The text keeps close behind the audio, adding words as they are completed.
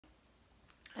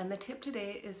And the tip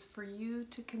today is for you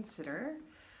to consider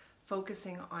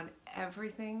focusing on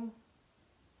everything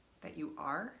that you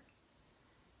are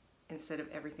instead of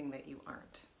everything that you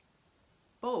aren't.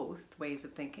 Both ways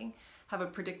of thinking have a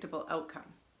predictable outcome.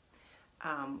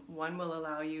 One will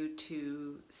allow you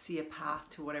to see a path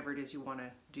to whatever it is you want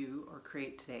to do or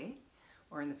create today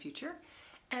or in the future,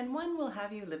 and one will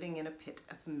have you living in a pit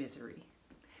of misery.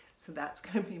 So that's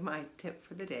going to be my tip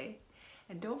for the day.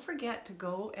 And don't forget to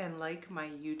go and like my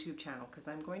YouTube channel, because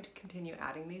I'm going to continue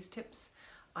adding these tips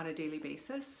on a daily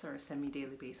basis or a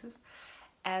semi-daily basis,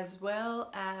 as well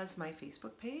as my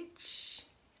Facebook page,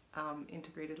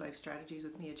 Integrated Life Strategies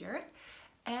with Mia Jarrett,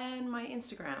 and my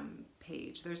Instagram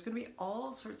page. There's going to be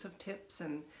all sorts of tips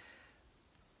and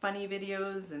funny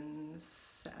videos and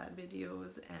sad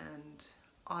videos and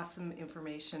awesome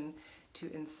information to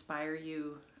inspire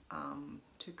you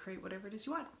to create whatever it is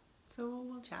you want. So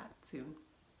we'll chat soon.